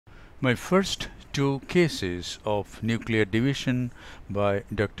My first two cases of nuclear division by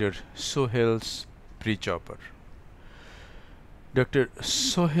Dr. Sohel Prechopper. Dr.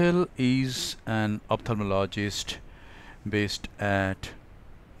 Sohel is an ophthalmologist based at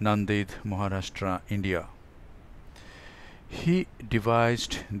Nanded, Maharashtra, India. He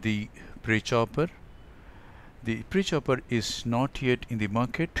devised the Prechopper. The Prechopper is not yet in the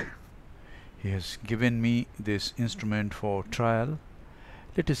market. He has given me this instrument for trial.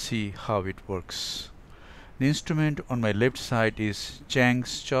 Let us see how it works. The instrument on my left side is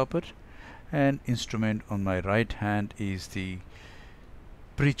Chang's chopper, and instrument on my right hand is the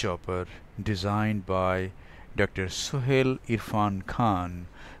Prechopper designed by Dr. Sohel Irfan Khan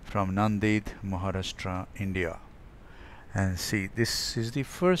from Nanded, Maharashtra, India. And see, this is the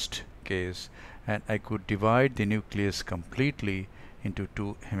first case, and I could divide the nucleus completely into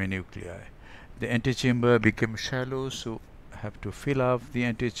two heminuclei. The antechamber became shallow, so I have to fill up the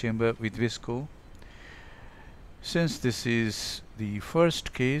antechamber with visco. Since this is the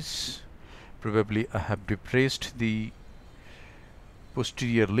first case, probably I have depressed the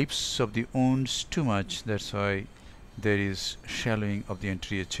posterior lips of the wounds too much. That's why there is shallowing of the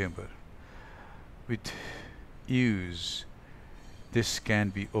anterior chamber. With use, this can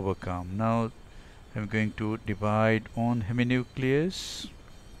be overcome. Now I'm going to divide on heminucleus,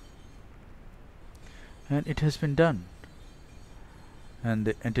 and it has been done, and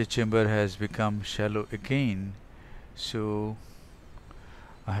the antechamber has become shallow again, so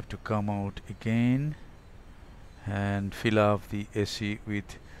I have to come out again and fill up the AC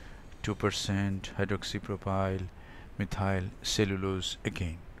with 2% hydroxypropyl methyl cellulose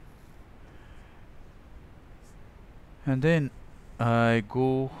again, and then I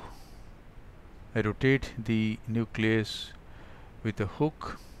rotate the nucleus with a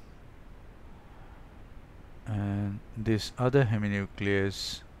hook, and this other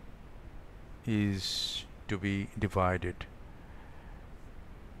heminucleus is to be divided.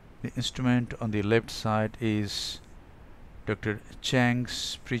 The instrument on the left side is Dr.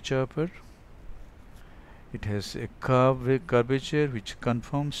 Chang's Prechopper. It has a curvature which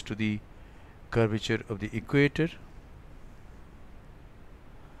conforms to the curvature of the equator.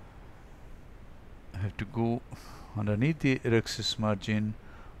 I have to go underneath the rhexis margin,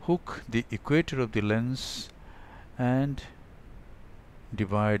 hook the equator of the lens, and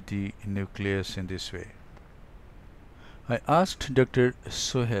divide the nucleus in this way. I asked Dr.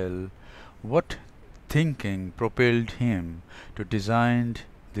 Sohel what thinking propelled him to design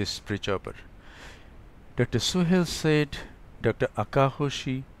this Prechopper. Dr. Sohel said Dr.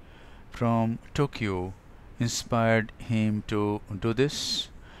 Akahoshi from Tokyo inspired him to do this.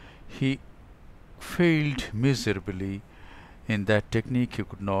 He failed miserably in that technique. He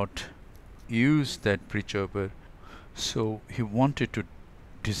could not use that Prechopper, so he wanted to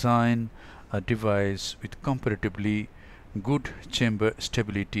design a device with comparatively good chamber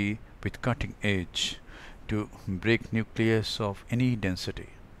stability with cutting edge to break nucleus of any density.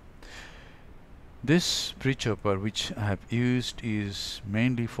 This Prechopper which I have used is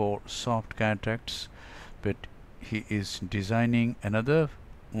mainly for soft cataracts, but he is designing another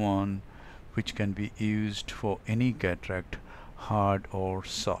one which can be used for any cataract, hard or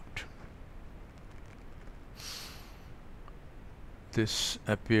soft. This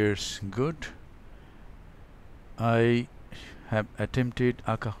appears good. I have attempted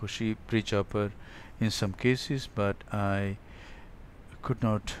Akahoshi Prechopper in some cases, but I could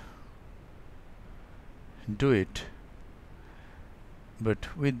not do it.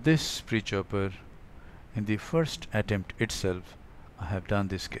 But with this Prechopper, in the first attempt itself, I have done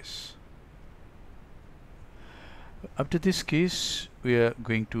this case. After this case, we are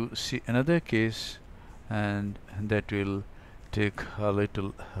going to see another case, and that will take a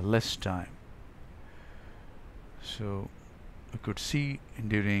little less time. So we could see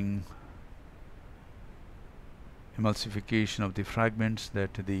during emulsification of the fragments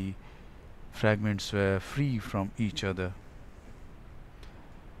that the fragments were free from each other.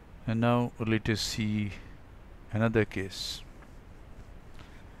 And now let us see another case.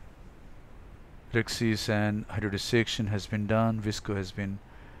 Rhexis and hydrodissection has been done. Visco has been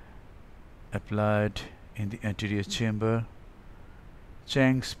applied in the anterior chamber.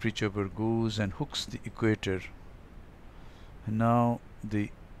 Chang's Prechopper goes and hooks the equator. And now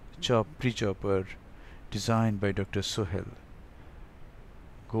the Prechopper designed by Dr. Sohel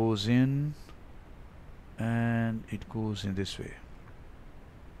goes in, and it goes in this way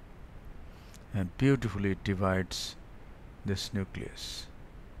and beautifully divides this nucleus.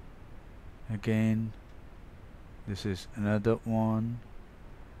 Again, this is another one,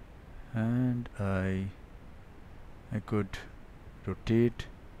 and I could rotate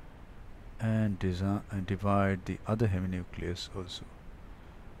and divide the other heminucleus also.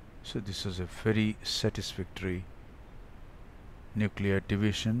 So this is a very satisfactory nuclear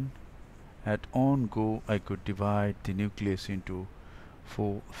division. At on go I could divide the nucleus into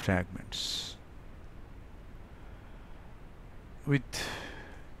 4 fragments. With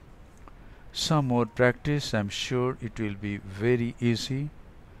some more practice, I'm sure it will be very easy.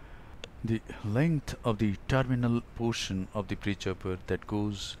 The length of the terminal portion of the Prechopper that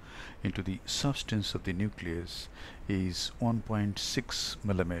goes into the substance of the nucleus is 1.6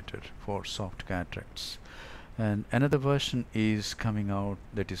 millimeter for soft cataracts, and another version is coming out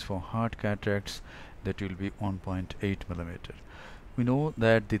that is for hard cataracts, that will be 1.8 millimeter. We know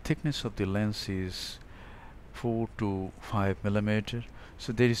that the thickness of the lens is 4 to 5 millimeter,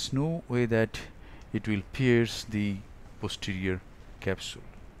 so there is no way that it will pierce the posterior capsule.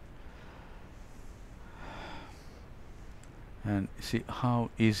 And see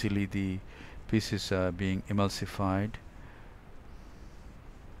how easily the pieces are being emulsified.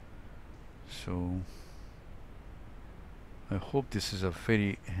 So I hope this is a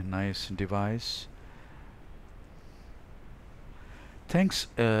very nice device. Thanks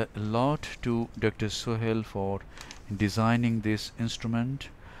a lot to Dr. Sohel for designing this instrument.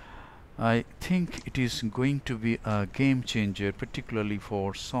 I think it is going to be a game changer, particularly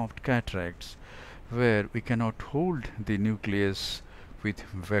for soft cataracts, where we cannot hold the nucleus with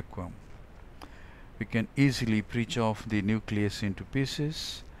vacuum. We can easily breach off the nucleus into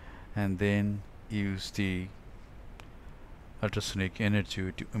pieces and then use the ultrasonic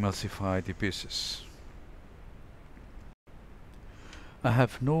energy to emulsify the pieces. I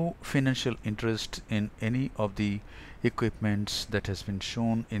have no financial interest in any of the equipments that has been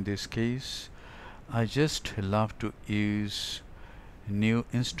shown in this case. I just love to use new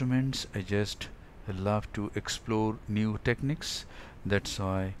instruments. I just love to explore new techniques. That's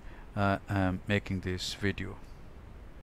why I am making this video.